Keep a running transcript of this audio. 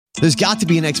There's got to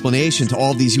be an explanation to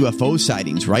all of these UFO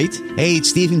sightings, right? Hey,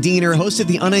 it's Stephen Diener, host of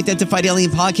the Unidentified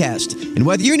Alien Podcast. And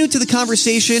whether you're new to the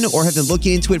conversation or have been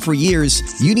looking into it for years,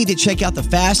 you need to check out the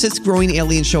fastest growing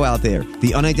alien show out there,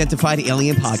 the Unidentified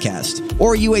Alien Podcast,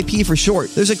 or UAP for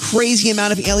short. There's a crazy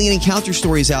amount of alien encounter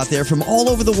stories out there from all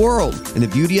over the world. And the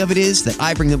beauty of it is that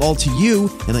I bring them all to you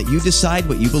and let you decide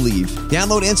what you believe.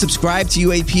 Download and subscribe to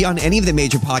UAP on any of the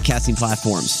major podcasting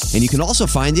platforms. And you can also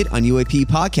find it on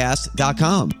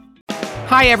UAPpodcast.com.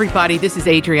 Hi, everybody. This is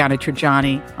Adriana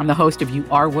Trajani. I'm the host of You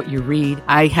Are What You Read.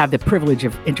 I have the privilege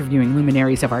of interviewing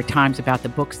luminaries of our times about the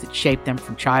books that shaped them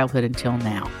from childhood until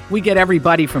now. We get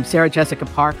everybody from Sarah Jessica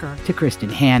Parker to Kristen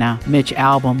Hanna, Mitch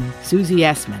Albom, Susie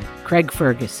Essman, Craig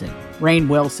Ferguson, Rainn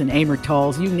Wilson, Amor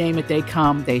Tolls, you name it, they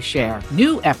come, they share.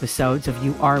 New episodes of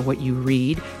You Are What You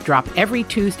Read drop every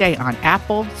Tuesday on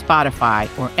Apple, Spotify,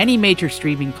 or any major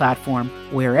streaming platform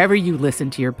wherever you listen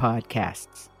to your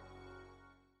podcasts.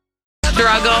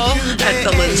 Struggle at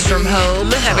the Lindstrom home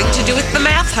having to do with the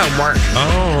math homework.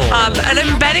 And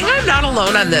I'm betting I'm not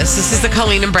alone on this. This is the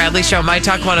Colleen and Bradley Show, My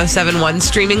Talk 1071,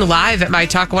 streaming live at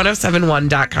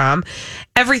mytalk1071.com.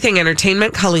 Everything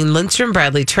Entertainment, Colleen Lindstrom,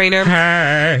 Bradley Trainer.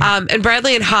 And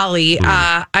Bradley and Holly,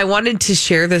 I wanted to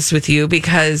share this with you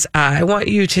because I want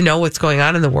you to know what's going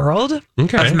on in the world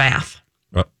of math.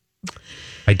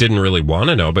 I didn't really want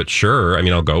to know, but sure. I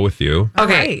mean, I'll go with you.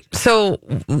 Okay. So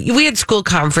we had school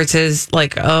conferences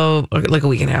like a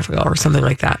week and a half ago or something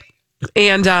like that.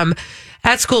 And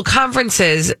at school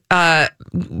conferences,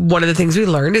 one of the things we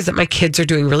learned is that my kids are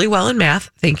doing really well in math.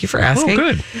 Thank you for asking.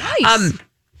 Oh, good. Nice.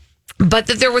 But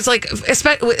that there was like,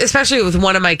 especially with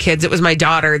one of my kids, it was my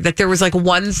daughter, that there was like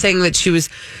one thing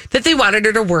that they wanted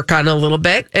her to work on a little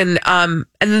bit. And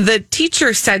the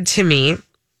teacher said to me,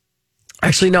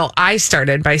 actually, no, I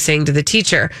started by saying to the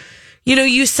teacher,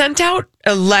 you sent out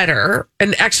a letter,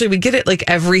 and actually we get it like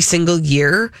every single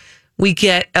year. We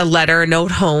get a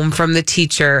note home from the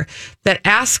teacher that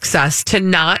asks us to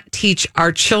not teach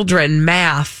our children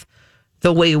math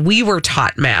the way we were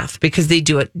taught math because they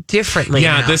do it differently.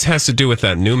 Yeah, now. This has to do with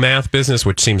that new math business,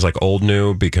 which seems like old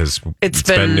new because it's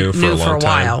been new for a long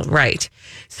while. time. Right.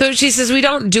 So she says, we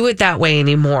don't do it that way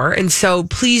anymore. And so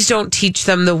please don't teach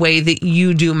them the way that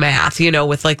you do math,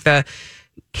 with like the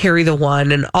carry the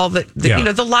one and all the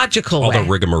logical all way. the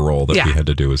rigmarole that we had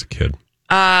to do as a kid.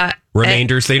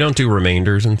 Remainders, they don't do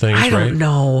remainders and things, right? I don't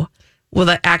know. Well,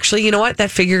 that actually, you know what?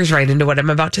 That figures right into what I'm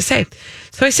about to say.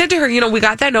 So I said to her, we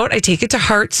got that note. I take it to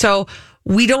heart. So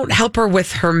we don't help her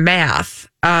with her math.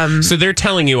 So they're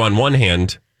telling you on one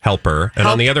hand, help her. And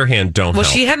on the other hand, don't help. Well,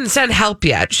 she hadn't said help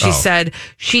yet. She said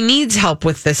she needs help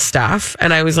with this stuff.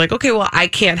 And I was like, okay, well, I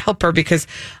can't help her because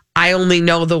I only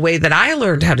know the way that I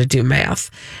learned how to do math.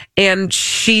 And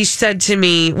she said to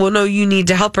me, well, no, you need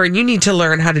to help her and you need to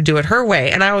learn how to do it her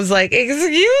way. And I was like,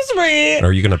 excuse me.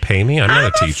 Are you going to pay me? I'm not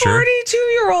a teacher. I'm a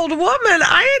 42-year-old woman.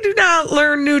 I do not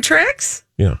learn new tricks.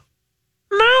 Yeah.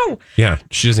 No. Yeah.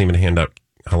 She doesn't even hand out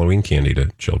Halloween candy to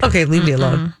children. Okay, leave me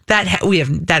alone.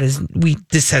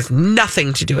 This has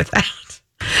nothing to do with that.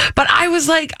 But I was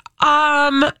like,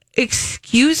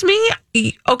 excuse me?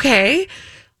 Okay.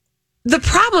 The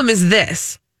problem is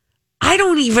this. I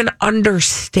don't even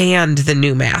understand the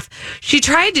new math. She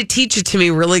tried to teach it to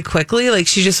me really quickly. Like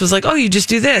she just was like, oh, you just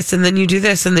do this and then you do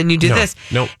this and then you do this.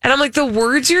 No. And I'm like, the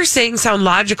words you're saying sound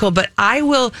logical, but I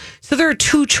will. So there are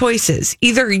two choices.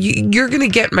 Either you're going to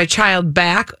get my child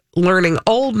back learning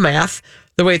old math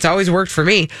the way it's always worked for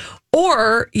me,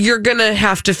 or you're going to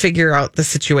have to figure out the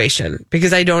situation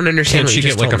because I don't understand. Can't she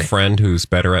get like a friend who's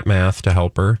better at math to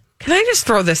help her? Can I just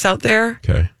throw this out there?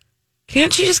 Okay.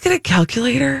 Can't she just get a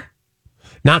calculator?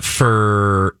 Not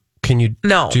for. Can you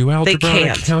do algebra on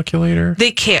a calculator?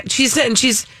 They can't. She's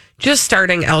just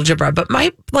starting algebra. But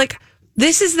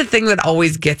this is the thing that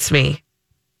always gets me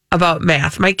about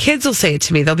math. My kids will say it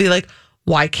to me. They'll be like,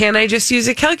 why can't I just use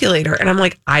a calculator? And I'm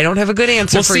like, I don't have a good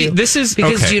answer for you. This is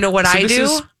because do you know what I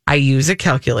do? I use a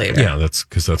calculator. Yeah, that's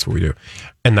what we do.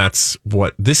 And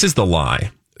this is the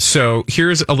lie. So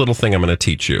here's a little thing I'm going to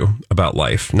teach you about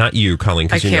life. Not you, Colleen,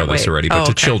 because you know this already, but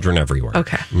to children everywhere.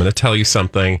 Okay. I'm going to tell you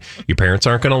something. Your parents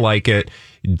aren't going to like it.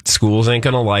 Schools ain't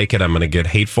going to like it. I'm going to get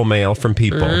hateful mail from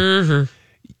people. Mm-hmm.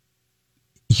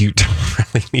 You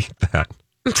don't really need that.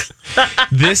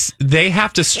 They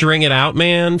have to string it out,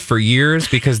 man, for years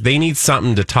because they need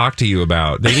something to talk to you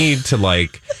about. They need to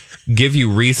give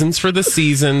you reasons for the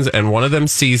seasons, and one of them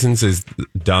seasons is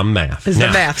dumb math. Is the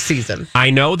math season.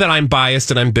 I know that I'm biased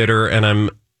and I'm bitter and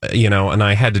I'm, and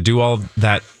I had to do all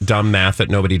that dumb math that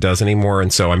nobody does anymore,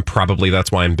 and so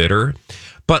that's why I'm bitter.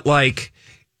 But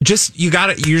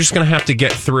you're just going to have to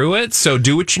get through it. So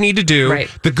do what you need to do. Right.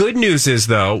 The good news is,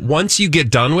 though, once you get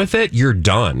done with it, you're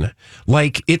done.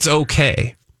 Like, it's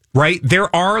okay. Right?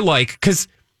 There are because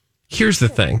here's the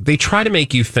thing. They try to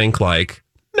make you think like,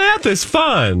 math is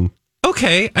fun.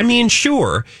 Okay. I mean,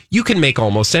 sure, you can make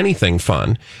almost anything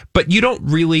fun, but you don't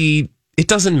really, it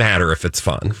doesn't matter if it's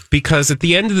fun, because at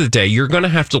the end of the day, you're going to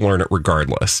have to learn it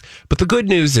regardless. But the good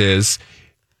news is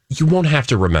you won't have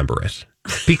to remember it,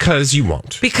 because you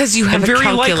won't. Because you have a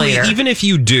calculator. Likely, even if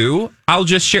you do, I'll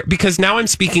just share, because now I'm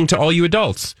speaking to all you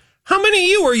adults. How many of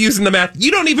you are using the math?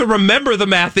 You don't even remember the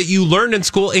math that you learned in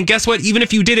school. And guess what? Even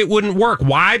if you did, it wouldn't work.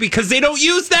 Why? Because they don't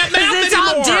use that math anymore. It's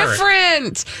all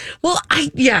different. Well,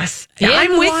 I'm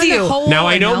with you. Now,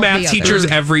 I know math teachers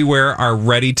everywhere are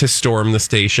ready to storm the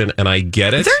station, and I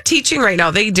get it. They're teaching right now.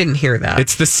 They didn't hear that.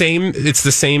 It's the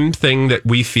same thing that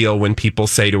we feel when people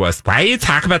say to us, why do you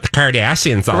talk about the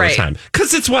Kardashians all the time?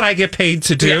 Because it's what I get paid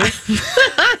to do.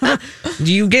 Yeah.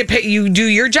 Do you get paid? You do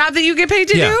your job that you get paid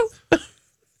to do?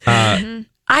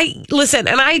 I listen,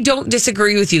 and I don't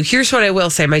disagree with you. Here's what I will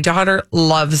say. My daughter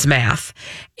loves math,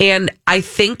 and I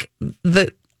think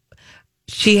that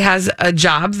she has a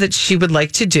job that she would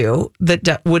like to do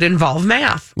that would involve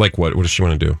math. Like what? What does she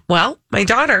want to do? Well, my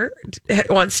daughter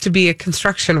wants to be a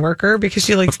construction worker because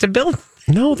she likes to build.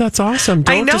 No, that's awesome.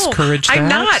 Don't discourage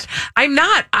that. I'm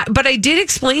not. But I did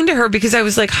explain to her, because I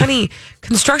was like, honey,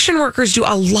 construction workers do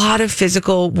a lot of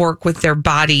physical work with their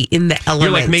body in the elements.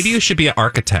 You're like, maybe you should be an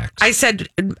architect. I said,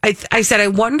 I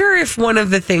wonder if one of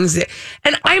the things that,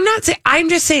 and I'm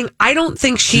just saying, I don't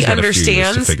think she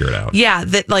understands. To figure it out. Yeah,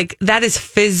 that is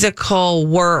physical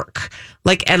work.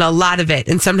 And a lot of it.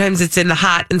 And sometimes it's in the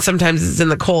hot and sometimes it's in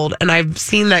the cold. And I've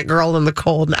seen that girl in the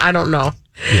cold, and I don't know.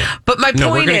 Yeah. But my point is,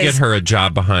 we're going to get her a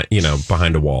job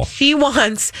behind a wall. She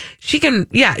can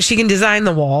design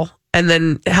the wall and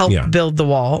then help build the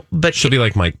wall. But she'll be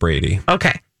like Mike Brady.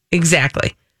 Okay,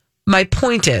 exactly. My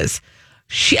point is,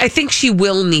 I think she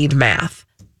will need math.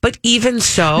 But even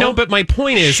so, no. But my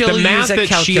point is, the math that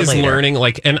she is learning,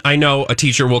 and I know a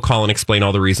teacher will call and explain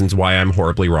all the reasons why I'm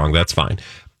horribly wrong. That's fine.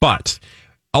 But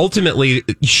ultimately,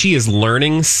 she is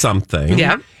learning something.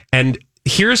 Yeah. And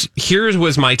here's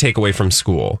was my takeaway from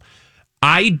school.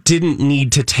 I didn't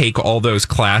need to take all those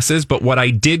classes, but what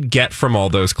I did get from all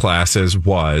those classes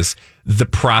was the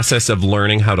process of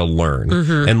learning how to learn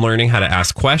and learning how to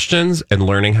ask questions and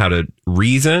learning how to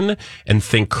reason and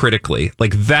think critically.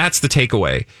 That's the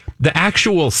takeaway. The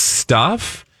actual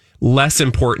stuff, less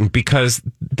important, because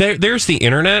there's the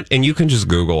internet and you can just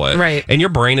Google it. Right. And your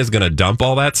brain is going to dump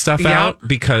all that stuff out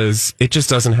because it just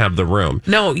doesn't have the room.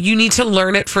 No, you need to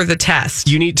learn it for the test.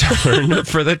 You need to learn it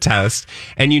for the test,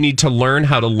 and you need to learn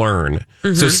how to learn.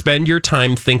 So spend your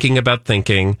time thinking about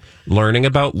thinking, learning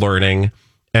about learning,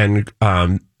 and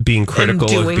being critical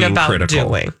of being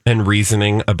critical, and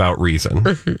reasoning about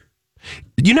reason.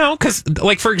 Because,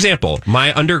 for example,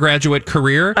 my undergraduate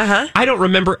career, I don't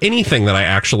remember anything that I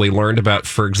actually learned about,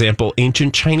 for example,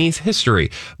 ancient Chinese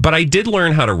history. But I did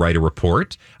learn how to write a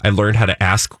report. I learned how to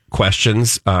ask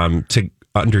questions to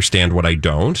understand what I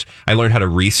don't. I learned how to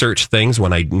research things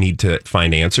when I need to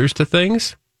find answers to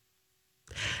things.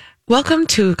 Welcome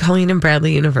to Colleen and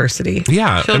Bradley University.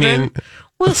 Yeah, children,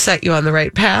 we'll set you on the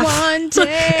right path. One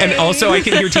day. And also, I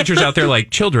can hear teachers out there like,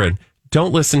 children,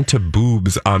 don't listen to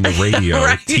boobs on the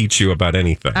radio teach you about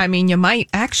anything. I mean, you might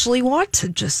actually want to,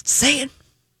 just say it.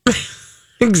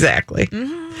 Exactly.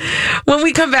 When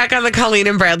we come back on the Colleen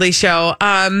and Bradley show,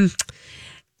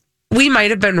 we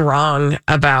might have been wrong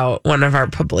about one of our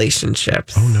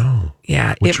publicationships. Oh, no.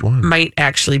 Yeah. Which one? Might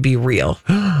actually be real.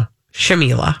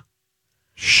 Shamila.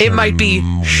 It might be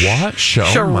what?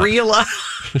 Sharila.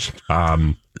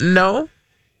 No?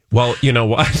 Well, you know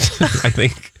what? I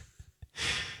think...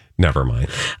 Never mind.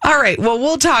 All right. Well,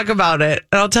 we'll talk about it.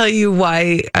 And I'll tell you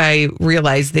why I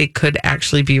realized they could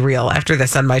actually be real after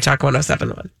this on My Talk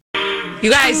 1071. You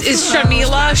guys, is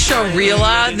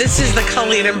Sharila? This is the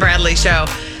Colleen and Bradley show.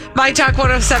 My Talk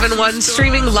 1071,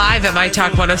 streaming live at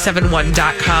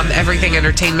mytalk1071.com. Everything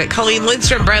Entertainment. Colleen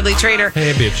Lindstrom, Bradley Trainer.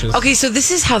 Hey, bitches. Okay, so this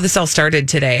is how this all started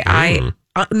today.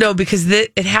 No, because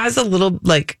it has a little,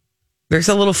 there's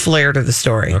a little flair to the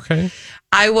story. Okay.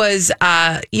 I was,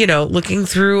 looking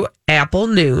through Apple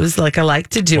News like I like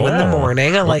to do in the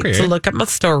morning. I like to look at my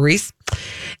stories.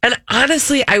 And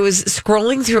honestly, I was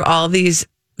scrolling through all these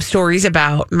stories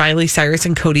about Miley Cyrus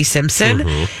and Cody Simpson.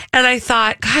 And I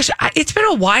thought, gosh, it's been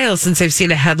a while since I've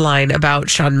seen a headline about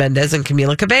Shawn Mendes and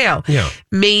Camila Cabello. Yeah.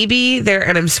 Maybe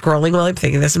and I'm scrolling while I'm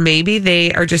thinking this, maybe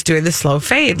they are just doing the slow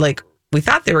fade like we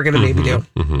thought they were going to maybe do.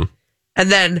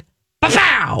 And then,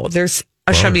 pow, there's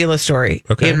a Shamila story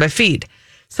in my feed.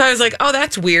 So I was like, oh,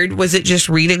 that's weird. Was it just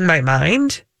reading my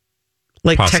mind?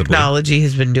 Like Possibly. Technology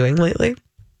has been doing lately?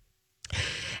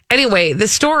 Anyway, the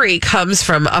story comes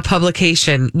from a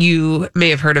publication you may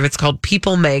have heard of. It's called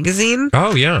People Magazine.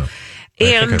 Oh, yeah. I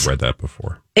think I've read that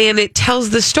before. And it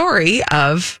tells the story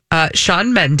of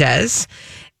Shawn Mendes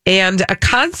and a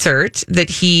concert that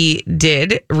he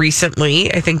did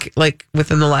recently, I think like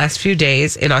within the last few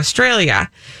days in Australia,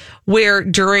 where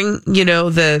during,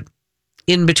 the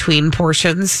in-between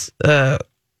portions,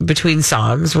 between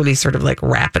songs, when he's sort of like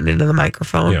rapping into the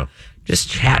microphone, just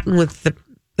chatting with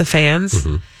the fans,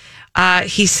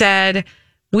 he said,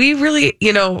 we really,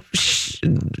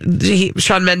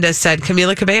 Shawn Mendes said,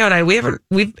 Camila Cabello and I,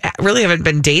 we really haven't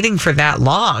been dating for that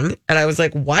long. And I was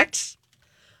like, what?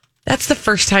 That's the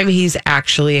first time he's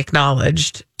actually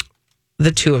acknowledged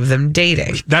the two of them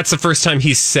dating. That's the first time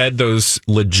he said those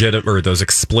legitimate or those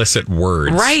explicit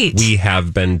words. Right. We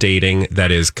have been dating.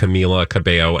 That is, Camila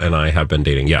Cabello and I have been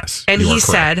dating. Yes. And he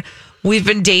said, we've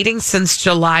been dating since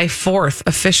July 4th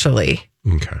officially.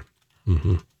 Okay.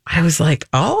 Mm-hmm. I was like,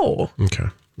 oh. Okay.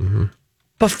 Mm-hmm.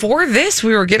 Before this,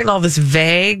 we were getting all this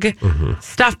vague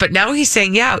stuff. But now he's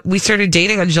saying, yeah, we started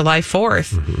dating on July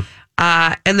 4th.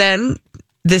 And then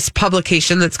this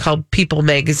publication that's called People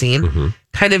Magazine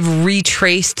kind of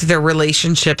retraced their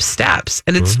relationship steps.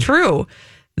 And it's true.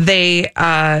 They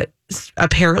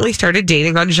apparently started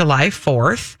dating on July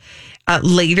 4th.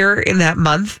 Later in that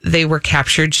month, they were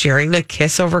captured sharing a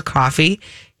kiss over coffee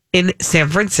in San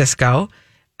Francisco.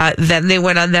 Then they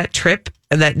went on that trip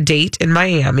and that date in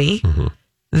Miami.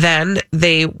 Then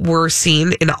they were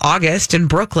seen in August in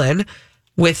Brooklyn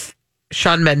with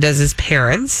Shawn Mendes'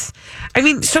 parents. I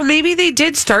mean, so maybe they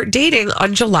did start dating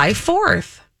on July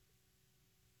 4th.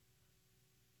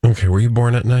 Okay, were you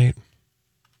born at night?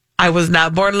 I was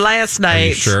not born last night. Are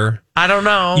you sure? I don't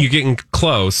know. You're getting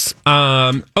close.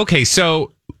 Okay,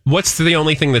 so what's the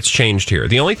only thing that's changed here?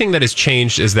 The only thing that has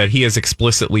changed is that he has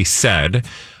explicitly said,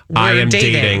 I am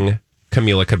dating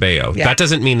Camila Cabello. Yeah. That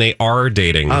doesn't mean they are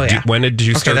dating. Oh, yeah. When did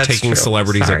you start taking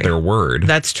celebrities at their word?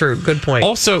 That's true. Good point.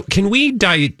 Also, can we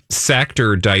dissect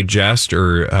or digest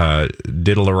or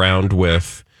diddle around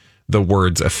with the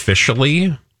words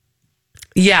officially?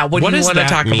 Yeah, what do you want to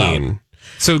talk about?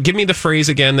 So give me the phrase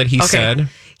again that he said.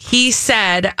 He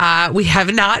said, we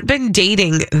have not been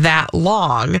dating that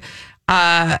long.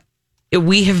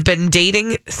 We have been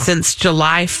dating since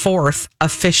July 4th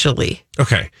officially.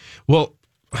 Okay. Well,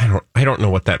 I don't know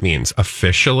what that means.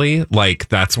 Officially? Like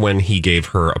that's when he gave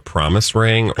her a promise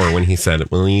ring or when he said,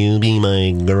 will you be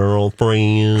my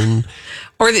girlfriend?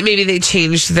 Or that maybe they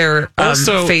changed their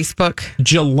Facebook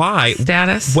July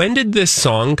status. When did this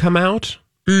song come out?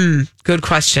 Good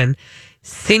question.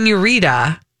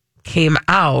 Senorita came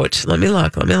out. Let me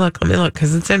look,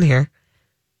 because it's in here.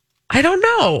 I don't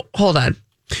know. Hold on.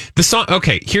 The song,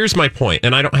 okay, here's my point,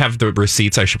 and I don't have the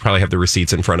receipts. I should probably have the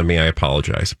receipts in front of me. I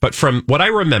apologize. But from what I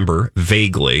remember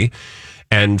vaguely,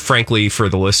 and frankly, for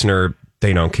the listener,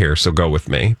 they don't care, so go with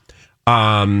me.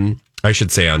 I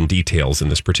should say on details in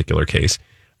this particular case,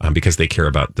 because they care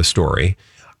about the story.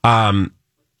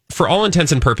 For all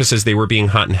intents and purposes, they were being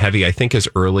hot and heavy, I think, as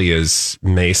early as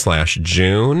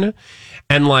May/June.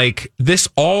 And like this,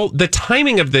 the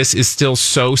timing of this is still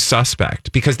so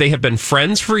suspect because they have been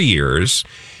friends for years.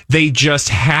 They just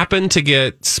happened to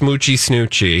get smoochy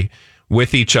snoochy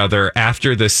with each other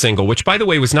after this single, which, by the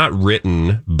way, was not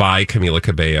written by Camila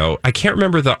Cabello. I can't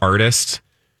remember the artist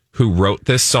who wrote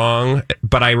this song,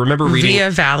 but I remember reading...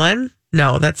 Via Valen?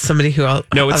 No, that's somebody who...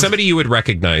 No, it's somebody you would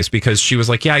recognize because she was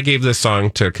like, yeah, I gave this song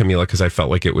to Camila because I felt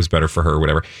like it was better for her or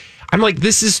whatever. I'm like,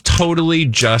 this is totally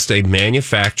just a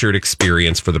manufactured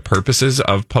experience for the purposes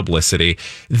of publicity.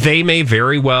 They may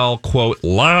very well, quote,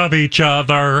 love each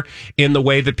other in the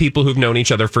way that people who've known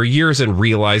each other for years and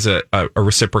realize a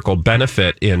reciprocal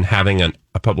benefit in having a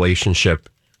relationship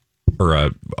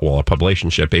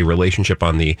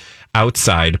on the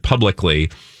outside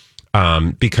publicly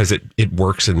because it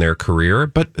works in their career.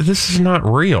 But this is not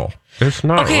real. It's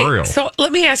not real. So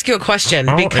let me ask you a question.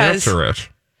 I'll answer it.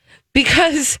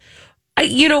 Because,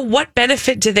 what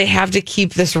benefit do they have to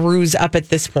keep this ruse up at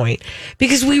this point?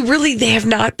 Because we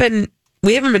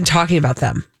haven't been talking about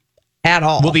them at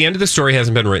all. Well, the end of the story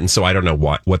hasn't been written, so I don't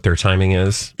know what their timing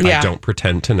is. Yeah. I don't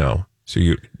pretend to know. So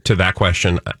to that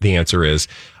question, the answer is,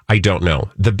 I don't know.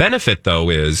 The benefit, though,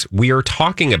 is we are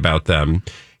talking about them.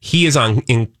 He is on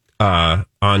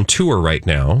tour right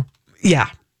now. Yeah.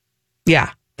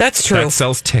 Yeah, that's true. That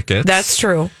sells tickets. That's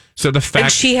true. So the fact,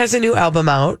 and she has a new album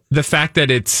out. The fact that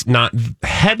it's not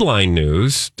headline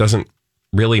news doesn't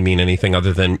really mean anything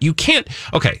other than you can't.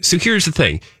 Okay, so here's the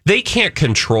thing: they can't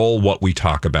control what we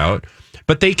talk about.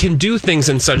 But they can do things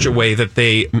in such a way that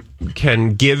they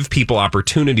can give people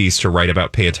opportunities to write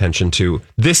about, pay attention to.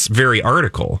 This very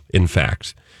article, in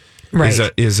fact,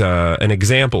 is an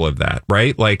example of that,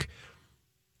 right? Like,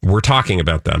 we're talking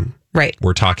about them. Right.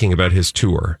 We're talking about his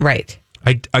tour. Right.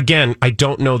 I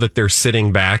don't know that they're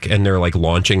sitting back and they're like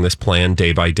launching this plan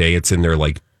day by day. It's in their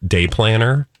like day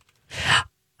planner.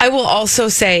 I will also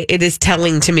say it is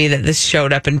telling to me that this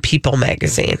showed up in People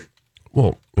magazine.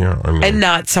 Well, yeah, I mean, and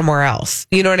not somewhere else.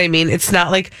 You know what I mean? It's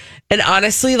not like, and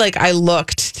honestly, like I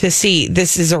looked to see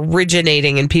this is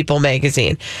originating in People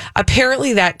magazine.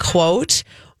 Apparently that quote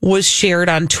was shared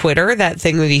on Twitter, that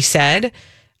thing that he said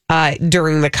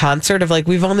during the concert of like,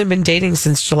 we've only been dating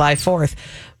since July 4th.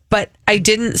 But I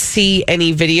didn't see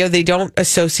any video. They don't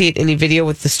associate any video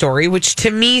with the story, which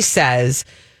to me says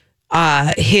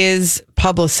his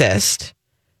publicist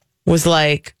was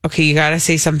like, okay, you got to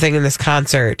say something in this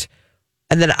concert.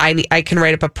 And then I can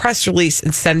write up a press release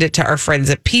and send it to our friends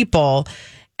at People,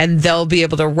 and they'll be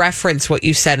able to reference what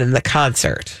you said in the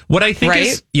concert. What I think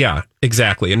is, yeah,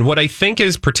 exactly. And what I think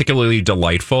is particularly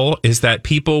delightful is that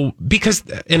people, because,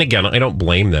 and again, I don't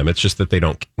blame them. It's just that they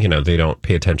don't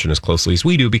pay attention as closely as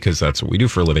we do because that's what we do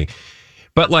for a living.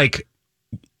 But like,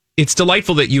 it's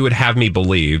delightful that you would have me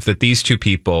believe that these two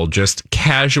people just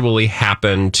casually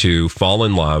happened to fall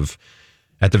in love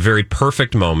at the very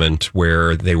perfect moment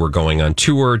where they were going on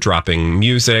tour, dropping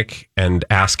music, and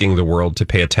asking the world to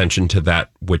pay attention to that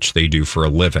which they do for a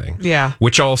living. Yeah.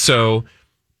 Which also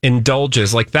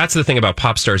indulges, like that's the thing about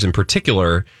pop stars in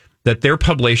particular, that their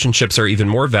publicationships are even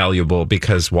more valuable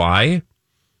because why?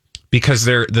 Because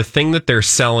the thing that they're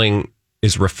selling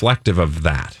is reflective of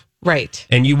that. Right.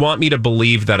 And you want me to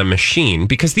believe that a machine,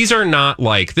 because this is not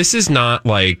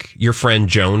like your friend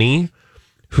Joni,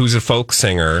 who's a folk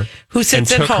singer who sits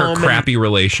and took at her home crappy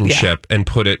relationship and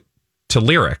put it to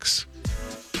lyrics.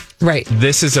 Right.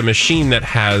 This is a machine that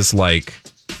has like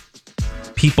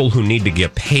people who need to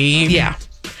get paid. Yeah.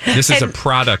 This is a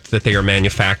product that they are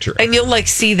manufacturing. And you'll like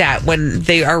see that when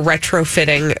they are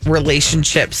retrofitting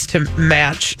relationships to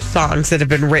match songs that have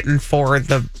been written for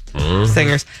the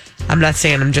singers. I'm not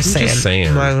saying, I'm just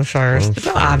saying. Miley Cyrus. It's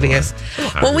obvious.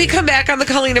 When we come back on the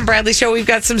Colleen and Bradley Show, we've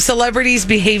got some celebrities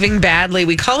behaving badly.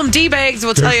 We call them D-bags.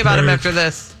 We'll tell you about them after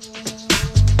this.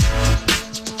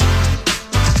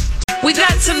 We've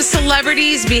got some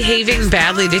celebrities behaving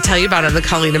badly to tell you about on the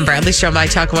Colleen and Bradley Show, My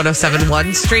Talk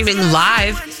 1071, streaming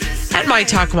live at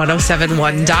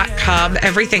mytalk1071.com.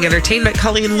 Everything Entertainment.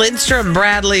 Colleen Lindstrom,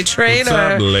 Bradley Trainer.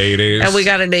 What's up, ladies? And we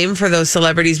got a name for those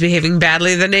celebrities behaving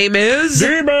badly. The name is...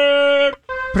 D-bag!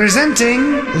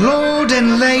 Presenting Lord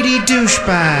and Lady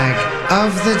Douchebag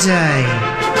of the Day.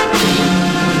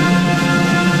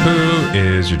 Who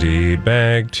is your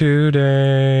D-bag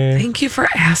today? Thank you for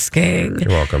asking. You're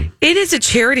welcome. It is a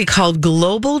charity called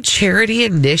Global Charity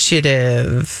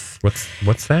Initiative.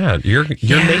 What's that? You're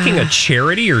making a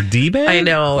charity or D-bag? I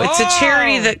know. It's a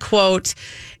charity that, quote,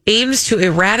 aims to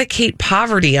eradicate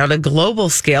poverty on a global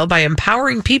scale by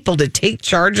empowering people to take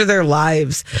charge of their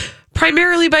lives,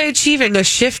 primarily by achieving a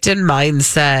shift in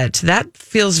mindset. That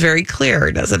feels very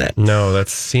clear, doesn't it? No, that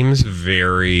seems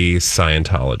very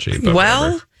Scientology. But well,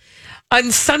 whatever. On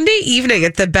Sunday evening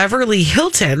at the Beverly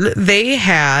Hilton, they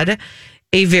had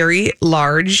a very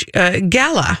large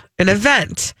gala, an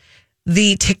event.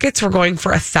 The tickets were going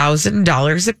for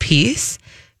 $1,000 a piece.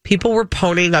 People were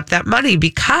ponying up that money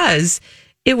because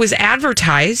it was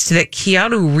advertised that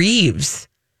Keanu Reeves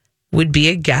would be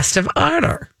a guest of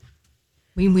honor.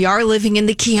 I mean, we are living in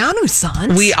the Keanu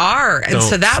Sons. We are. And Don't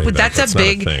so that's a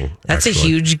big, that's a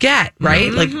huge get,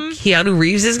 right? Mm-hmm. Like Keanu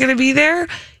Reeves is going to be there.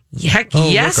 Heck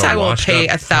yes, I will pay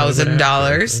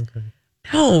 $1,000. Okay.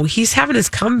 No, he's having his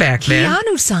comeback, man.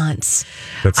 Keanu Sons.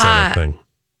 That's not a thing.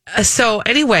 So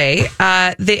anyway,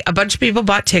 a bunch of people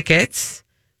bought tickets.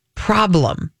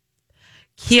 Problem.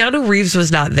 Keanu Reeves was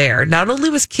not there. Not only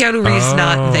was Keanu Reeves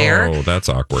not there. Oh, that's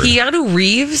awkward. Keanu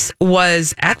Reeves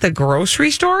was at the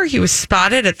grocery store. He was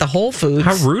spotted at the Whole Foods.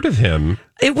 How rude of him.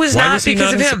 It was not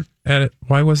because of him.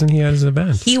 Why wasn't he at his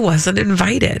event? He wasn't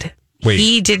invited. Wait.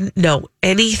 He didn't know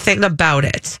anything about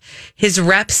it. His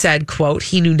rep said, quote,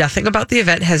 he knew nothing about the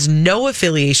event, has no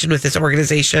affiliation with this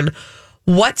organization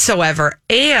whatsoever,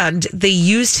 and they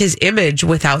used his image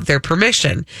without their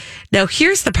permission. Now,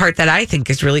 here's the part that I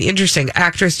think is really interesting.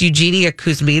 Actress Eugenia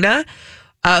Kuzmina,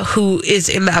 who is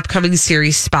in the upcoming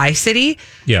series Spy City,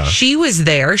 she was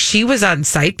there. She was on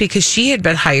site because she had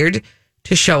been hired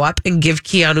to show up and give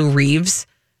Keanu Reeves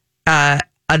an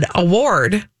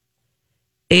award.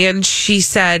 And she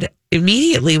said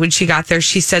immediately when she got there,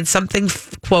 she said something,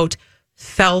 quote,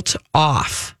 felt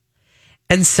off.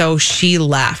 And so she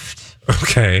left.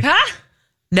 Okay. Huh?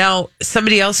 Now,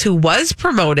 somebody else who was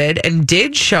promoted and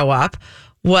did show up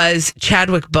was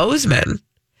Chadwick Boseman,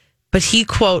 but he,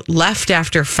 quote, left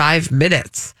after 5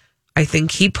 minutes. I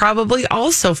think he probably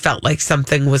also felt like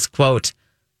something was, quote,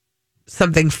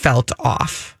 something felt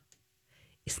off.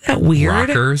 Isn't that weird?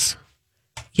 Rockers?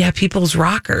 Yeah, people's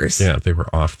rockers. Yeah, they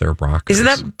were off their rockers. Isn't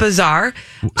that bizarre?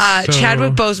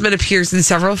 Chadwick Boseman appears in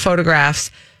several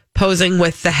photographs posing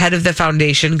with the head of the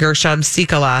foundation, Gershom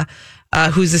Sikala,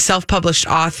 who's a self-published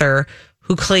author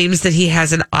who claims that he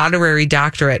has an honorary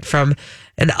doctorate from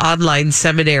an online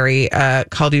seminary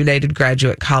called United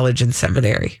Graduate College and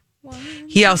Seminary. Wow.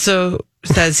 He also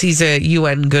says he's a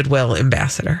UN Goodwill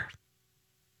ambassador.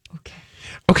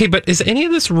 Okay, but is any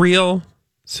of this real?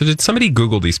 So did somebody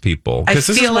Google these people? Because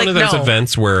this is one of those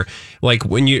events where, like,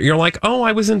 when you're like, oh,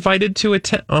 I was invited to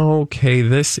attend. Okay,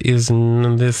 this is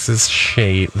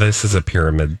shade. This is a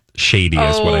pyramid. Shady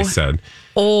is what I said.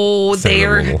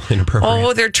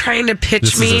 They're trying to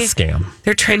pitch me. This is a scam.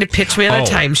 They're trying to pitch me on a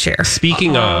timeshare.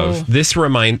 Speaking of,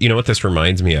 you know what this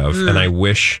reminds me of? And I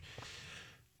wish,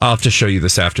 I'll have to show you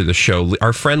this after the show.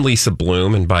 Our friend Lisa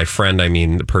Bloom, and by friend, I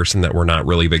mean the person that we're not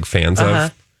really big fans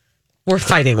of. We're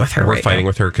fighting with her. We're fighting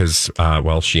with her because,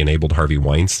 she enabled Harvey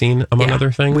Weinstein, among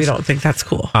other things. We don't think that's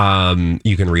cool.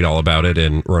 You can read all about it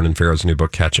in Ronan Farrow's new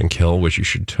book, Catch and Kill, which you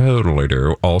should totally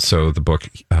do. Also, the book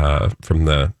from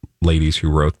the ladies who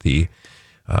wrote the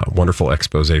wonderful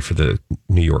expose for the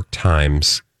New York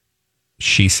Times.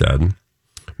 She said,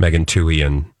 Megan Twohey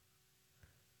and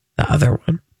the other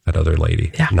one. That other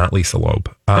lady. Yeah. Not Lisa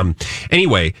Loeb.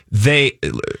 Anyway,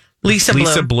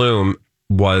 Lisa Bloom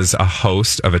was a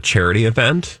host of a charity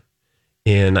event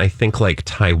in, I think, like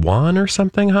Taiwan or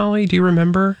something. Holly, do you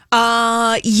remember?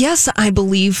 Yes, I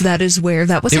believe that is where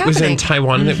that was happening. It was in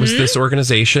Taiwan, and it was this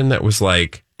organization that was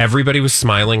like, everybody was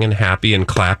smiling and happy and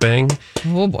clapping.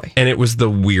 Oh, boy. And it was the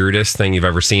weirdest thing you've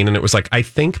ever seen. And it was like, I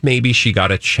think maybe she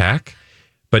got a check,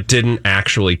 but didn't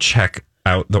actually check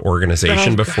out the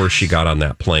organization before she got on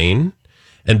that plane.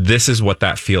 And this is what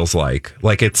that feels like.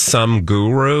 Like it's some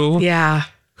guru. Yeah.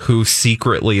 Who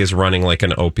secretly is running like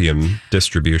an opium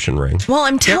distribution ring. Well,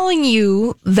 I'm telling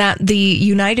you that the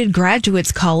United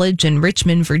Graduates College in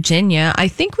Richmond, Virginia, I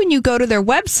think when you go to their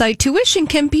website, tuition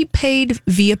can be paid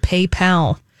via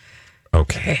PayPal.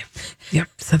 Okay. Yep.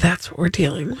 So that's what we're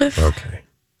dealing with. Okay.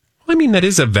 Well, I mean, that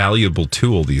is a valuable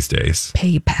tool these days.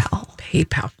 PayPal.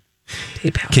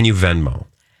 Can you Venmo?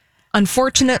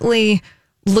 Unfortunately,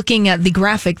 looking at the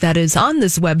graphic that is on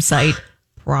this website,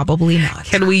 probably not.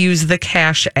 Can we use the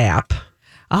Cash app?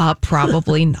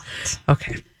 Probably not.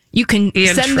 Okay. You can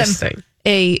send them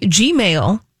a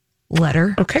Gmail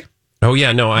letter. Okay. Oh,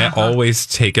 yeah. No, I always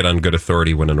take it on good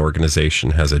authority when an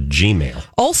organization has a Gmail.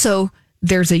 Also,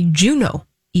 there's a Juno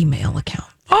email account.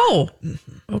 Oh,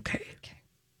 okay.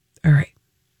 All right.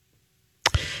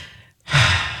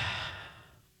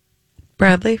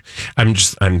 Bradley?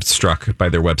 I'm struck by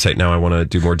their website now. I want to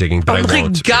do more digging, but I won't. Oh,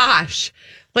 my gosh.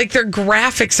 Like, their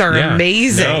graphics are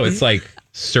amazing. No, it's like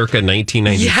circa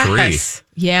 1993. Yes.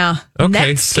 Yeah.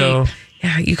 Okay, Netscape. so...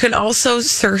 Yeah, you can also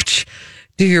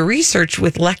do your research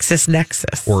with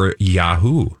LexisNexis. Or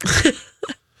Yahoo.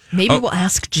 Maybe we'll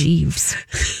ask Jeeves.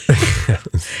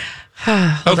 Okay.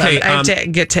 I have to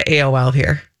get to AOL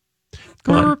here.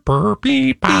 Go on. Do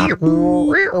you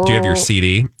have your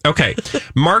CD? Okay.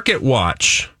 Market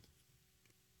Watch.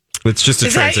 It's just a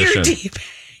transition. Is that your D-bag?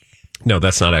 No,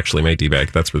 that's not actually my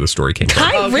D-bag. That's where the story came from.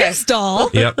 Kai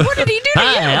Ryssdal? Yep. What did he do to you?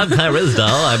 Hi, I'm Kai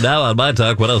Ryssdal. I'm now on My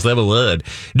Talk 107.1.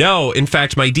 No, in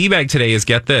fact, my D-bag today is,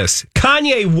 get this,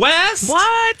 Kanye West.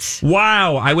 What?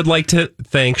 Wow. I would like to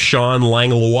thank Sean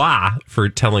Langlois for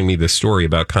telling me this story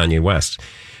about Kanye West.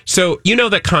 So, you know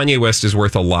that Kanye West is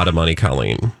worth a lot of money,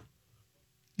 Colleen.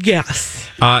 Yes.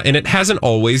 And it hasn't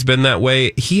always been that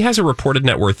way. He has a reported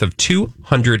net worth of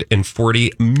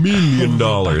 $240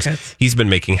 million. He's been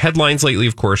making headlines lately,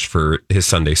 of course, for his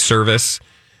Sunday service,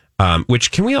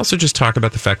 which, can we also just talk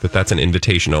about the fact that that's an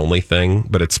invitation-only thing,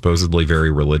 but it's supposedly very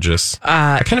religious?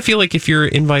 I kind of feel like if you're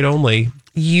invite-only,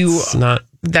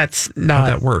 that's not how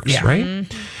that works, right?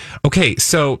 Mm-hmm. Okay,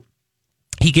 so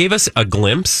he gave us a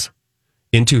glimpse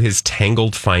into his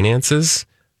tangled finances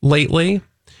lately.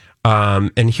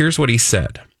 And here's what he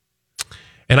said.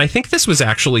 And I think this was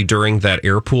actually during that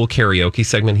Airpool karaoke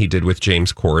segment he did with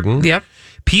James Corden. Yep.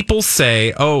 People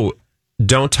say, oh,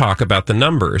 don't talk about the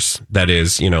numbers. That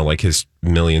is, like his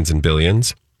millions and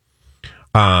billions.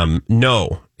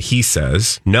 No, he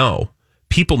says, no.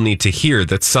 People need to hear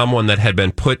that someone that had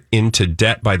been put into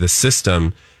debt by the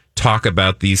system talk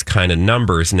about these kind of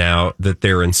numbers now that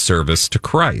they're in service to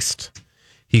Christ.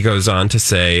 He goes on to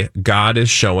say, God is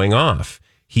showing off.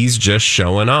 He's just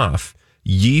showing off.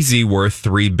 Yeezy worth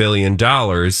 $3 billion.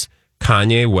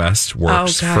 Kanye West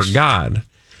works for God.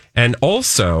 And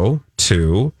also,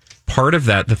 too, part of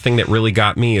that, the thing that really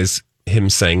got me is him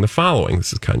saying the following.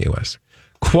 This is Kanye West.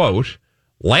 Quote,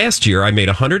 last year I made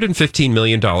 $115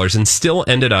 million and still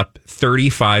ended up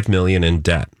 $35 million in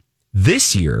debt.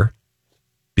 This year,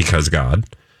 because God,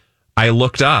 I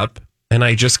looked up and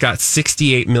I just got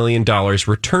 $68 million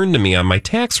returned to me on my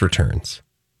tax returns.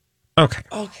 Okay.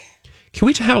 Can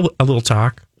we have a little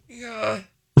talk? Yeah.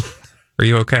 Are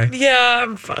you okay? Yeah,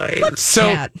 I'm fine.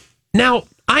 So now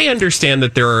I understand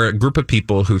that there are a group of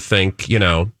people who think,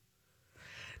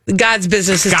 God's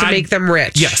business is to make them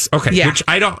rich. Yes. Okay. Yeah. Which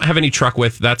I don't have any truck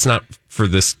with. That's not for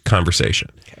this conversation.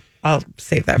 Okay. I'll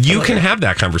save that for you later. Can have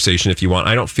that conversation if you want.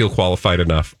 I don't feel qualified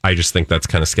enough. I just think that's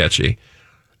kind of sketchy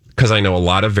because I know a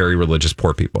lot of very religious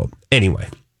poor people. Anyway,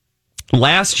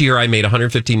 last year I made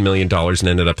 $115 million and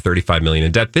ended up $35 million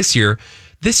in debt. This year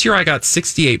I got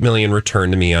 $68 million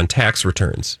returned to me on tax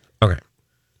returns. Okay.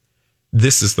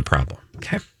 This is the problem.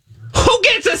 Okay. Who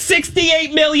gets a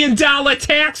 $68 million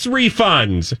tax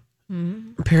refund?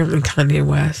 Apparently Kanye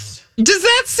West. Does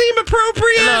that seem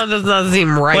appropriate? No, it does not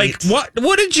seem right. Like,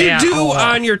 what did you do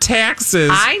on your taxes?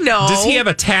 I know. Does he have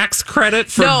a tax credit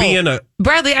for being a...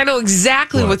 Bradley, I know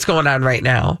exactly what's going on right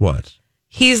now. What?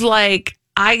 He's like,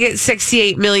 I get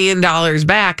 $68 million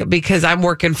back because I'm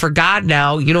working for God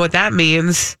now. You know what that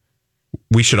means?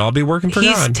 We should all be working for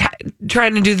God. He's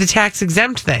trying to do the tax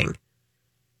exempt thing.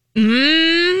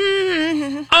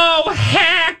 Oh,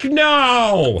 heck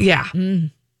no! Yeah.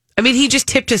 I mean, he just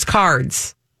tipped his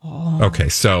cards. Okay,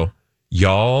 so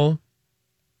y'all...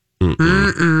 Look,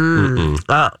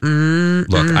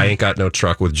 I ain't got no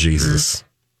truck with Jesus.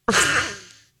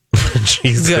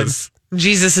 Jesus. Good.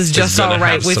 Jesus is just all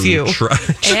right with you.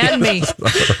 And me.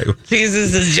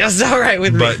 Jesus is just all right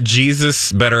with me. But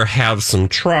Jesus better have some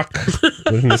truck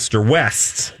with Mr.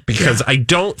 West because I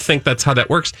don't think that's how that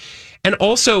works. And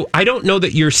also, I don't know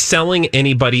that you're selling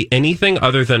anybody anything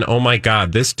other than, oh my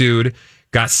God, this dude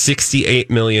got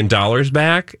 $68 million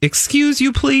back. Excuse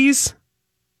you, please.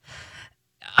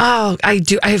 Oh, I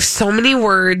do. I have so many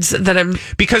words that I'm...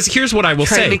 Because here's what I will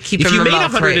say. If you made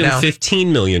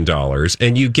 $115 million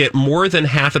and you get more than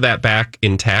half of that back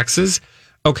in taxes,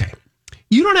 okay.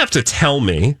 You don't have to tell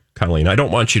me, Colleen. I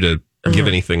don't want you to give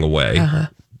anything away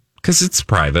because it's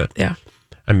private. Yeah.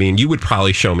 I mean, you would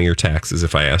probably show me your taxes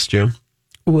if I asked you.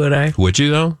 Would I? Would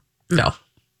you, though? No.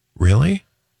 Really?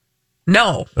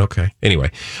 No. Okay.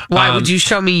 Anyway. Why would you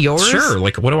show me yours? Sure.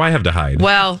 Like, what do I have to hide?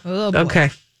 Well,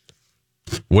 okay.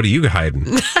 What are you hiding?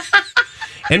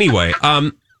 Anyway,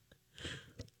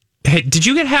 hey, did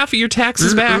you get half of your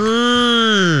taxes back?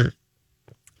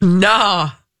 No.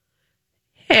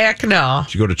 Heck no.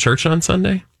 Did you go to church on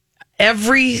Sunday?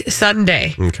 Every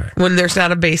Sunday. Okay. When there's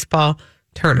not a baseball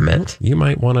tournament. You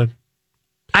might want to.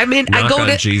 I mean, I go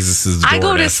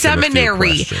to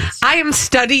seminary. I am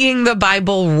studying the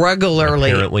Bible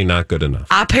regularly. Apparently not good enough.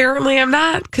 Apparently I'm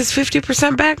not, because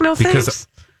 50% back, no thanks.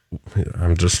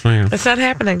 I'm just saying. It's not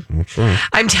happening.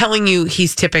 I'm telling you,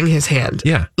 he's tipping his hand.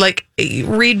 Yeah. Like,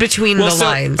 read between the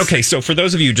lines. Okay, so for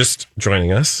those of you just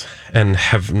joining us and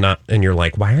and you're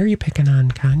like, why are you picking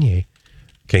on Kanye?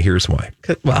 Okay, here's why.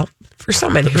 Well, for so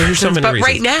many reasons. But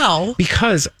right now...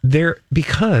 Because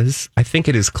I think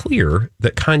it is clear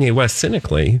that Kanye West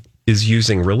cynically is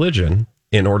using religion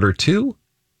in order to...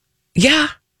 Yeah.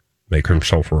 Make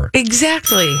himself rich.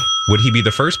 Exactly. Would he be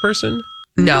the first person?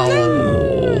 No.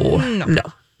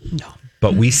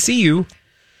 But we see you.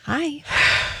 Hi.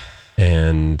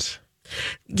 And...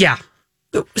 Yeah.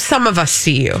 Some of us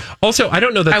see you. Also, I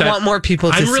don't know that... I want more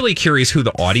people to I'm really curious who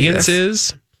the audience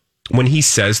is when he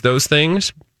says those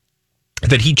things,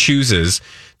 that he chooses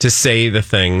to say the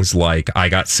things like, I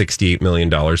got $68 million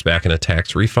back in a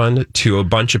tax refund to a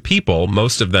bunch of people,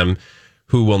 most of them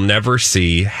who will never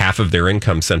see half of their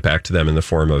income sent back to them in the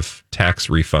form of tax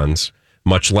refunds,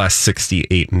 much less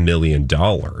 $68 million.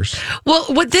 Well,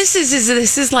 what this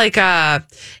is like an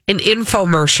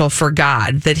infomercial for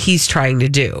God that he's trying to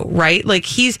do, right? Like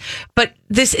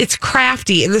it's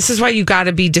crafty, and this is why you got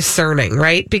to be discerning,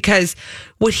 right? Because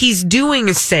what he's doing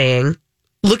is saying,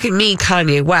 look at me,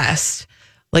 Kanye West.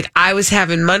 Like, I was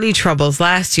having money troubles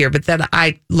last year, but then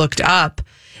I looked up,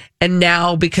 and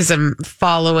now because I'm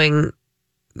following,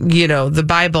 the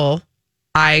Bible,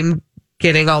 I'm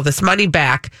getting all this money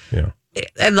back. Yeah.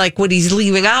 And like what he's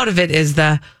leaving out of it is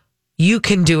you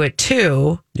can do it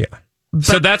too. Yeah.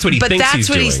 So that's what he thinks he's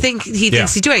doing. He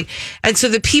thinks he's doing. And so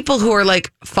the people who are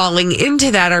like falling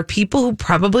into that are people who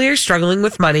probably are struggling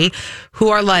with money, who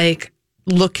are like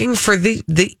looking for the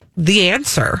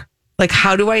answer. Like,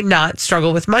 how do I not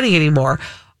struggle with money anymore?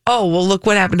 oh, well, look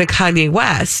what happened to Kanye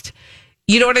West.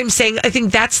 You know what I'm saying? I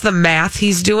think that's the math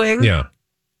he's doing. Yeah.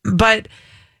 But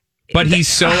he's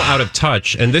so out of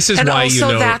touch. And this is why,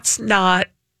 also, that's not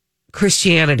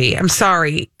Christianity. I'm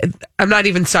sorry. I'm not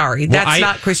even sorry. That's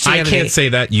not Christianity. I can't say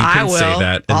that. You can say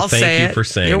that. And I'll thank you for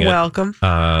saying it. You're welcome.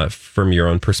 From your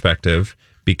own perspective,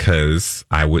 because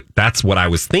that's what I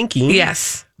was thinking.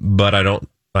 Yes. But I don't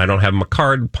have my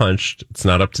card punched. It's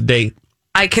not up to date.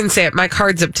 I can say it. My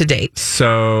card's up to date.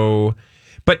 So,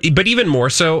 but even more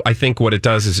so, I think what it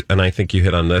does is, and I think you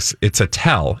hit on this, it's a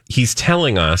tell. He's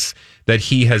telling us that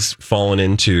he has fallen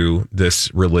into this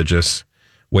religious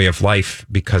way of life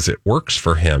because it works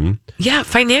for him. Yeah,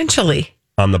 financially.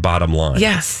 On the bottom line.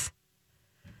 Yes.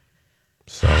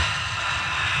 So,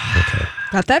 okay.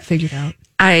 Got that figured out.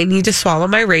 I need to swallow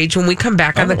my rage when we come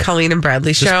back on the Colleen and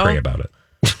Bradley show. Just pray about it.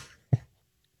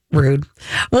 Rude.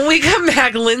 When we come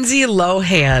back, Lindsay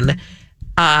Lohan,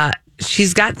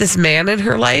 she's got this man in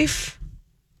her life.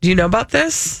 Do you know about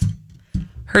this?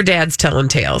 Her dad's telling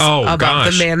tales about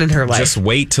the man in her life. Just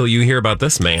wait till you hear about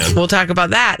this man. We'll talk about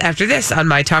that after this on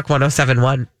My Talk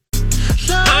 1071.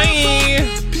 Hi.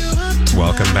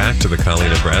 Welcome back to the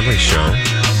Colleen and Bradley show.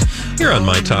 You're on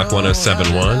My Talk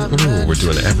 1071. Ooh, we're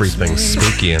doing everything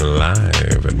spooky and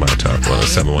live at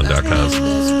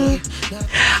MyTalk1071.com.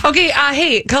 Okay,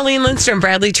 hey, Colleen Lindstrom,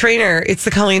 Bradley Trainer. It's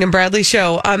the Colleen and Bradley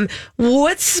show.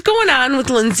 What's going on with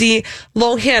Lindsay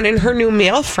Lohan and her new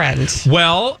male friend?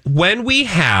 Well, when we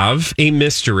have a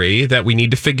mystery that we need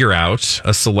to figure out,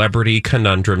 a celebrity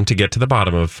conundrum to get to the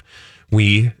bottom of,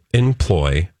 we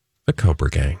employ the Cobra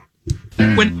Gang.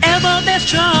 Whenever there's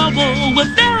trouble,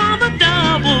 we're there on the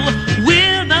double.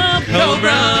 We're the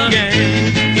Cobra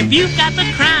Gang. If you've got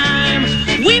the crime,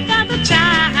 we've got the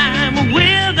time.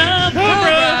 We're the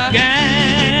Cobra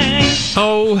Gang.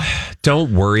 Oh,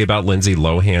 don't worry about Lindsay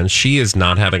Lohan. She is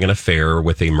not having an affair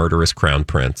with a murderous crown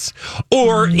prince.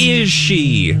 Or is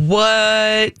she?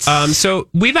 What? So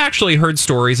we've actually heard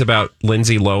stories about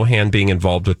Lindsay Lohan being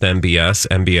involved with MBS.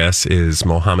 MBS is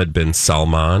Mohammed bin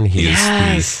Salman. He is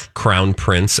the crown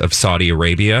prince of Saudi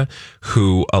Arabia,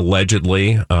 who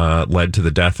allegedly led to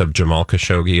the death of Jamal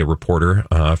Khashoggi, a reporter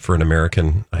for an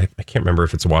American, I can't remember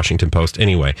if it's a Washington Post.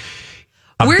 Anyway,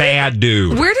 bad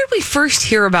dude. Where did we first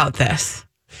hear about this?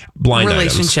 Blind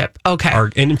relationship. Items. Okay.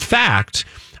 And in fact,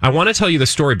 I want to tell you the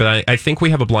story, but I think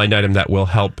we have a blind item that will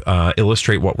help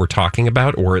illustrate what we're talking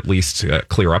about, or at least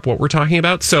clear up what we're talking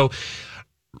about. So,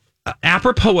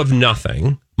 apropos of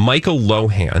nothing, Michael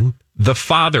Lohan, the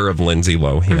father of Lindsay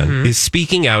Lohan, is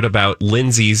speaking out about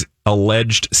Lindsay's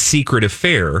alleged secret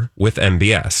affair with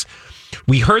MBS.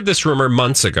 We heard this rumor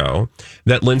months ago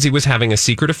that Lindsay was having a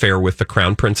secret affair with the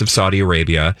Crown Prince of Saudi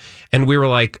Arabia. And we were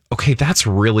like, okay, that's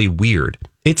really weird.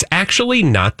 It's actually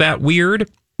not that weird.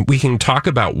 We can talk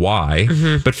about why.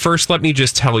 But first, let me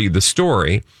just tell you the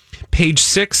story. Page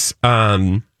 6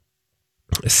 talks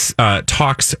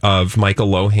of Michael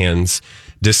Lohan's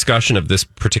discussion of this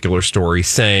particular story,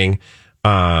 saying,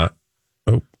 here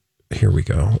we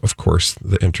go. Of course,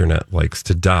 the internet likes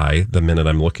to die the minute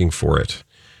I'm looking for it.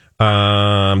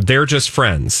 They're just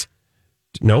friends.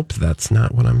 Nope, that's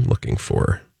not what I'm looking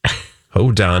for.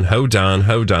 Hold on.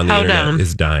 The internet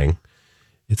is dying.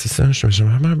 It's essential.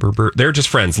 They're just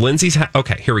friends. Lindsay's.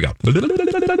 Okay, here we go.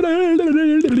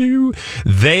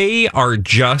 They are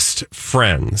just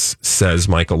friends, says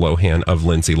Michael Lohan of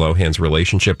Lindsay Lohan's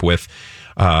relationship with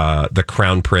the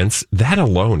Crown Prince. That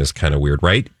alone is kind of weird,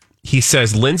 right? He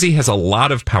says Lindsay has a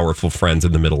lot of powerful friends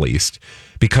in the Middle East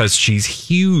because she's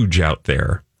huge out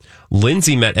there.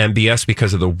 Lindsay met MBS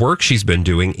because of the work she's been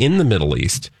doing in the Middle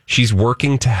East. She's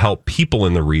working to help people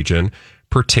in the region,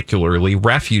 particularly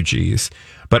refugees.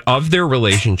 But of their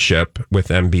relationship with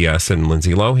MBS and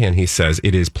Lindsay Lohan, he says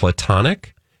it is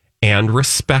platonic and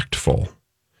respectful.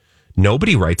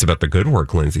 Nobody writes about the good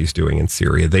work Lindsay's doing in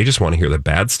Syria. They just want to hear the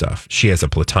bad stuff. She has a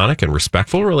platonic and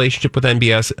respectful relationship with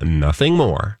MBS, nothing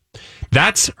more.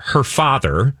 That's her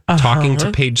father talking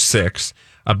to Page 6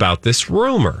 about this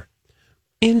rumor.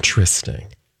 Interesting.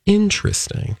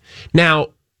 Now,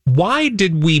 why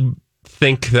did we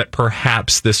think that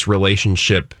perhaps this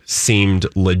relationship seemed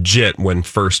legit when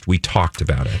first we talked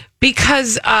about it?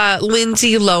 Because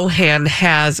Lindsay Lohan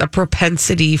has a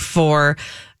propensity for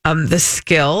the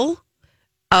skill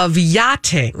of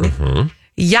yachting.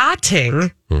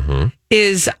 Yachting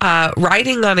is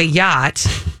riding on a yacht,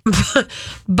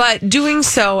 but doing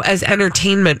so as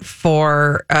entertainment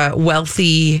for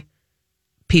wealthy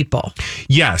people.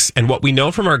 Yes. And what we know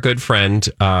from our good friend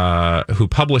who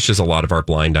publishes a lot of our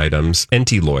blind items,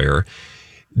 NT Lawyer,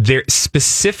 they're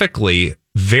specifically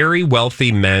very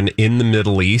wealthy men in the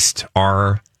Middle East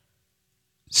are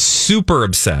super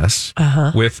obsessed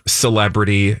with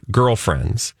celebrity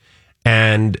girlfriends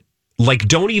and like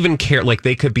don't even care. Like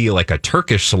they could be like a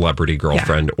Turkish celebrity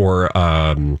girlfriend or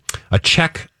a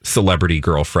Czech celebrity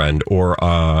girlfriend or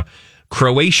a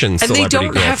Croatian celebrity girlfriend.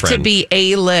 And they don't have to be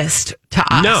A-list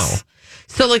to us. No.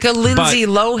 So like a Lindsay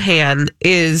Lohan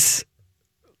is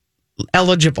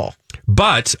eligible.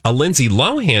 But a Lindsay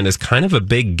Lohan is kind of a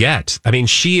big get. I mean,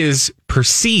 she is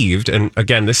perceived, and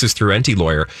again, this is through Enty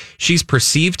Lawyer, she's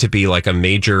perceived to be like a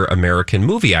major American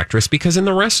movie actress because in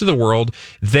the rest of the world,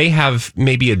 they have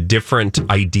maybe a different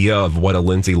idea of what a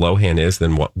Lindsay Lohan is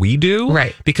than what we do.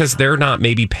 Right. Because they're not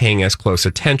maybe paying as close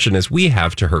attention as we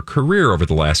have to her career over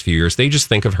the last few years. They just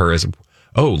think of her as,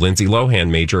 oh, Lindsay Lohan,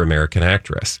 major American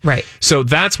actress. Right. So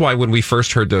that's why when we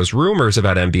first heard those rumors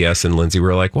about MBS and Lindsay, we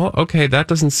were like, well, okay, that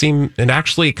doesn't seem, it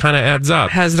actually kind of adds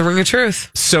up. Has the ring of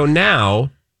truth. So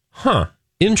now,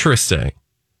 interesting.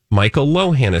 Michael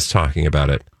Lohan is talking about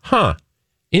it.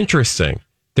 Interesting.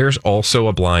 There's also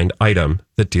a blind item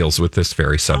that deals with this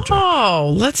very subject.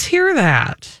 Oh, let's hear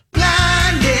that.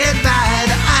 Blinded by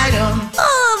the item.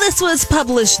 Oh, this was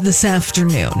published this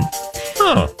afternoon.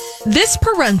 Oh. This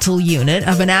parental unit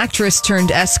of an actress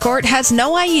turned escort has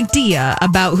no idea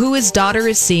about who his daughter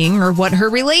is seeing or what her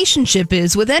relationship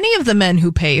is with any of the men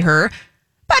who pay her,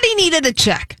 but he needed a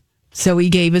check. So he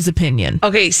gave his opinion.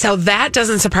 Okay, so that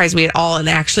doesn't surprise me at all. And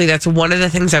actually, that's one of the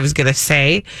things I was going to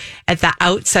say at the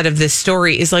outset of this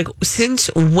story is like, since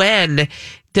when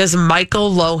does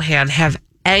Michael Lohan have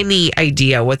any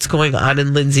idea what's going on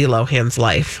in Lindsay Lohan's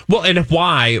life? Well, and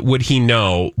why would he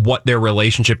know what their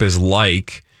relationship is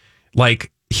like? Like,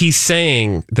 he's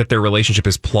saying that their relationship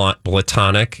is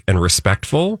platonic and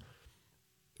respectful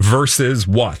versus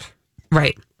what?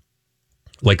 Right.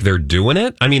 Like, they're doing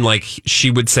it? I mean, like,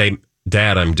 she would say,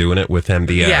 Dad, I'm doing it with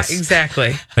MBS. Yeah,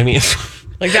 exactly. I mean...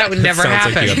 Like, that would never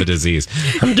happen. Sounds like you have the disease.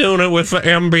 I'm doing it with the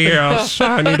MBS.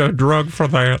 I need a drug for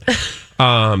that.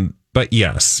 But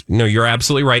yes, no, you're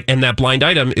absolutely right. And that blind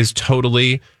item is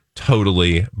totally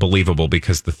believable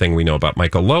because the thing we know about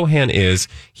Michael Lohan is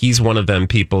he's one of them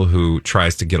people who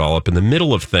tries to get all up in the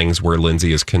middle of things where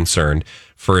Lindsay is concerned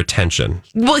for attention.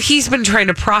 Well, he's been trying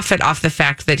to profit off the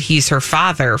fact that he's her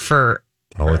father for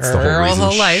it's the whole reason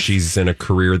whole life. She's in a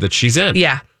career that she's in.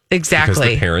 Yeah, exactly. Because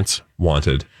the parents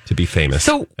wanted to be famous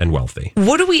and wealthy.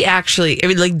 What do we actually, I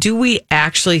mean, like, do we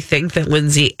actually think that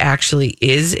Lindsay actually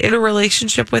is in a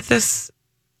relationship with this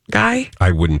guy?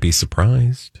 I wouldn't be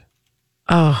surprised.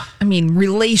 Oh, I mean,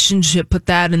 relationship, put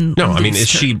that in. No, I mean, is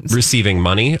she receiving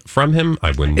money from him?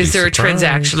 I wouldn't be surprised. Is there a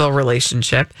transactional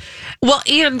relationship? Well,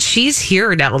 and she's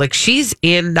here now. Like, she's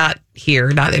not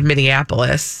in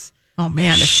Minneapolis. Oh,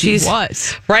 man, if she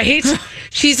was. Right?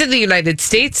 She's in the United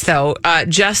States, though. I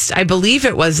believe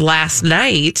it was last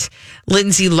night,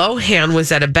 Lindsay Lohan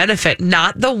was at a benefit,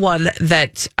 not the one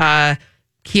that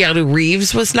Keanu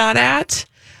Reeves was not at,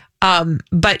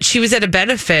 but she was at a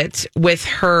benefit with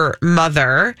her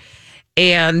mother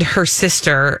and her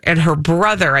sister and her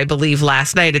brother, I believe,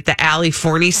 last night at the Ali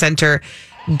Forney Center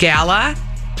Gala.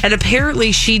 And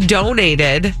apparently she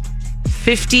donated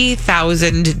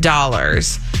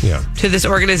 $50,000 to this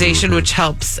organization which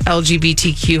helps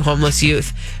LGBTQ homeless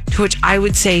youth, to which I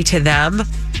would say to them,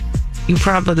 you're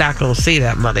probably not going to see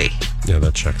that money. Yeah,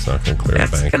 that check's not going to clear the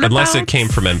bank. Unless it came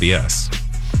from MBS.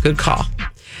 Good call.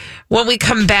 When we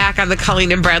come back on the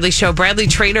Colleen and Bradley Show, Bradley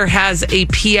Traynor has a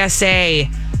PSA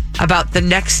about the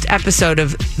next episode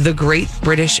of The Great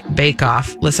British Bake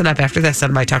Off. Listen up after this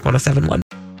on My Talk 107.1.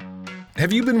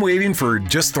 Have you been waiting for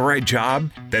just the right job?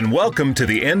 Then welcome to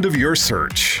the end of your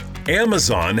search.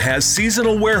 Amazon has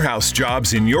seasonal warehouse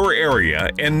jobs in your area,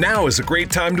 and now is a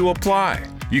great time to apply.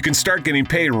 You can start getting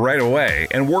paid right away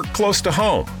and work close to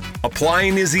home.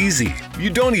 Applying is easy. You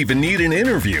don't even need an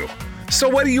interview. So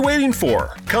what are you waiting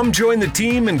for? Come join the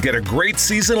team and get a great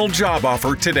seasonal job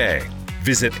offer today.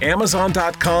 Visit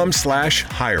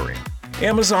Amazon.com/hiring.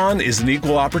 Amazon is an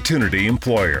equal opportunity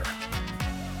employer.